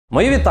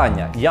Мої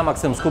вітання! Я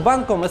Максим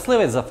Скубенко,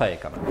 мисливець за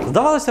фейками.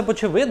 Здавалося б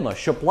очевидно,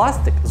 що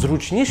пластик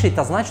зручніший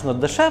та значно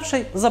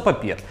дешевший за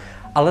папір.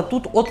 Але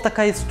тут от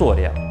така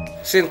історія.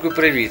 Синку,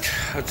 привіт.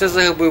 Оце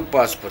загубив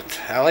паспорт.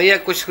 Але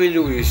якось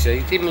хвилююся,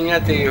 йти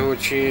міняти його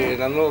чи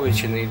на новий,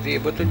 чи не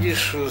йти, бо тоді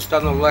ж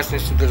стану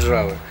власністю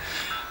держави.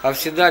 А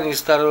всі дані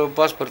старого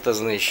паспорта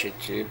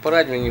знищать.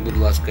 Порадь мені, будь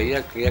ласка,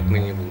 як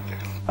мені бути?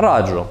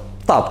 Раджу.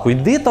 Татку,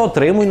 йди та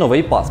отримуй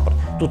новий паспорт.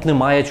 Тут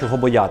немає чого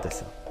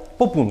боятися.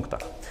 По пунктах.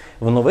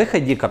 В нових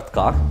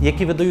ID-картках,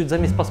 які видають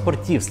замість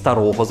паспортів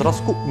старого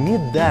зразку,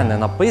 ніде не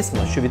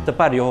написано, що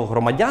відтепер його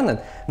громадянин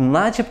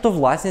начебто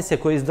власність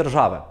якоїсь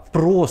держави.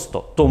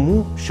 Просто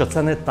тому, що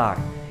це не так.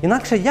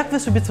 Інакше як ви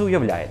собі це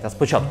уявляєте?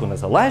 Спочатку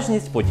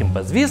незалежність, потім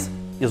безвіз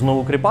і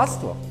знову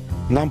кріпацтво?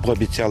 Нам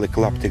пообіцяли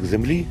клаптик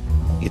землі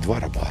і 2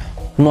 раба.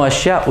 Ну а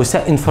ще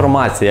уся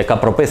інформація, яка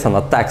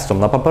прописана текстом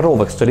на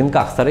паперових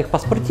сторінках старих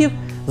паспортів,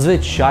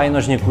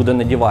 звичайно ж нікуди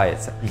не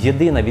дівається.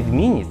 Єдина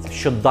відмінність,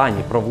 що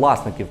дані про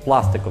власників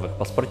пластикових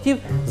паспортів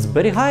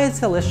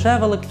зберігаються лише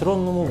в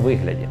електронному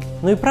вигляді.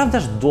 Ну і правда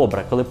ж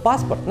добре, коли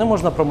паспорт не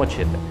можна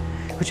промочити.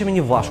 Хоча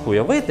мені важко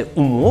уявити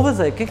умови,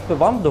 за яких би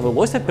вам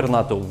довелося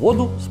пірнати у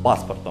воду з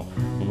паспортом.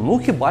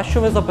 Ну хіба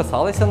що ви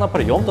записалися на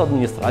прийом до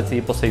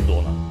адміністрації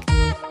Посейдона.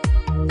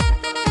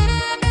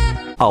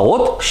 А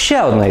от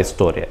ще одна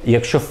історія.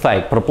 Якщо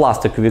фейк про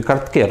пластикові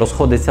картки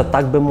розходиться,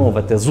 так би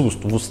мовити, з уст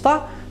в уста,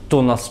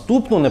 то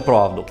наступну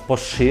неправду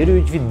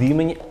поширюють від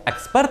імені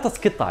експерта з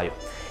Китаю.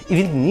 І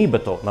він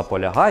нібито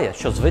наполягає,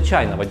 що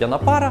звичайна водяна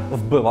пара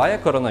вбиває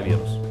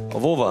коронавірус.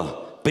 Вова,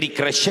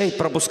 прекращай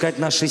пропускать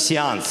наші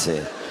сеанси.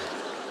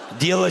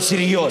 Діло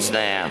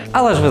серйозне.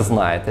 Але ж ви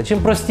знаєте, чим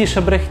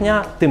простіше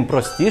брехня, тим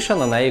простіше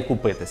на неї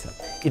купитися.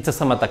 І це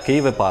саме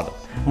такий випадок.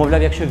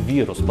 Мовляв, якщо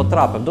вірус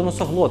потрапив до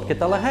носоглотки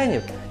та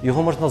легенів,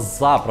 його можна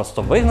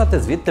запросто вигнати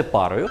звідти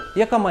парою,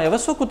 яка має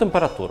високу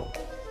температуру.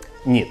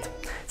 Ні,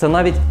 це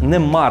навіть не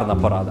марна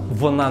порада,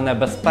 вона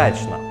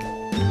небезпечна.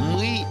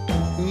 Ми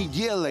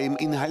не робимо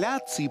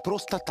інгаляції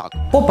просто так.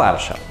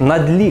 По-перше,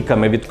 над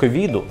ліками від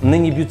ковіду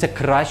нині б'ються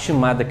кращі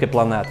медики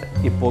планети.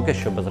 І поки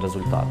що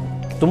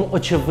безрезультатно. Тому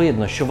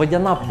очевидно, що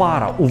водяна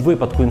пара у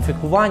випадку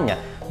інфікування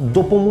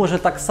допоможе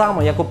так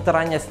само, як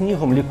обтирання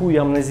снігом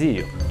лікує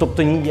амнезію.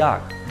 Тобто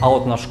ніяк. А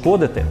от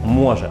нашкодити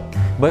може.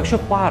 Бо якщо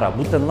пара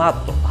буде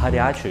надто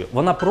гарячою,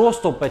 вона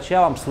просто пече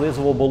вам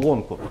слизову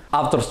оболонку.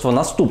 Авторство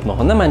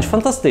наступного, не менш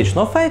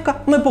фантастичного фейка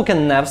ми поки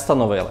не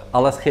встановили.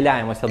 Але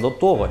схиляємося до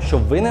того, що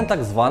винен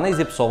так званий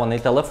зіпсований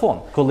телефон,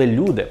 коли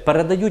люди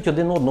передають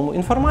один одному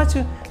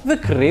інформацію,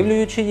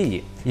 викривлюючи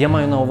її. Я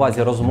маю на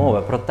увазі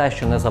розмови про те,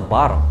 що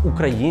незабаром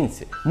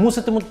українці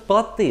муситимуть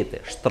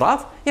платити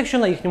штраф, якщо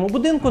на їхньому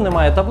будинку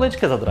немає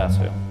таблички з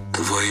адресою.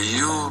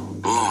 Твою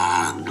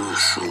Бога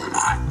душу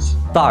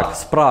мать. Так,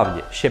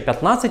 справді, ще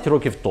 15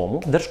 років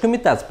тому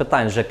Держкомітет з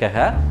питань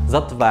ЖКГ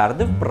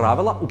затвердив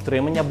правила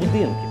утримання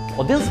будинків.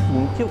 Один з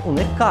пунктів у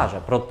них каже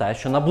про те,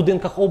 що на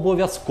будинках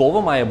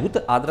обов'язково має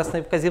бути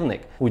адресний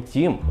вказівник.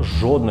 Утім,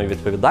 жодної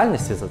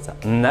відповідальності за це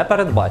не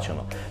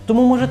передбачено.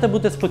 Тому можете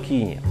бути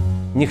спокійні.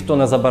 Ніхто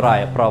не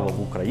забирає право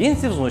в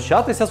українців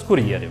знущатися з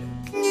кур'єрів.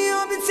 Ні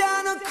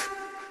обіцянок,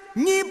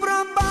 ні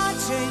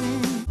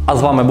пробачень. А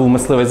з вами був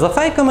мисливець за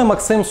фейками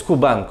Максим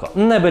Скубенко.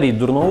 Не беріть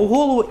дурного в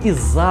голову і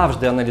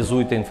завжди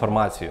аналізуйте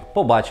інформацію.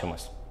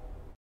 Побачимось!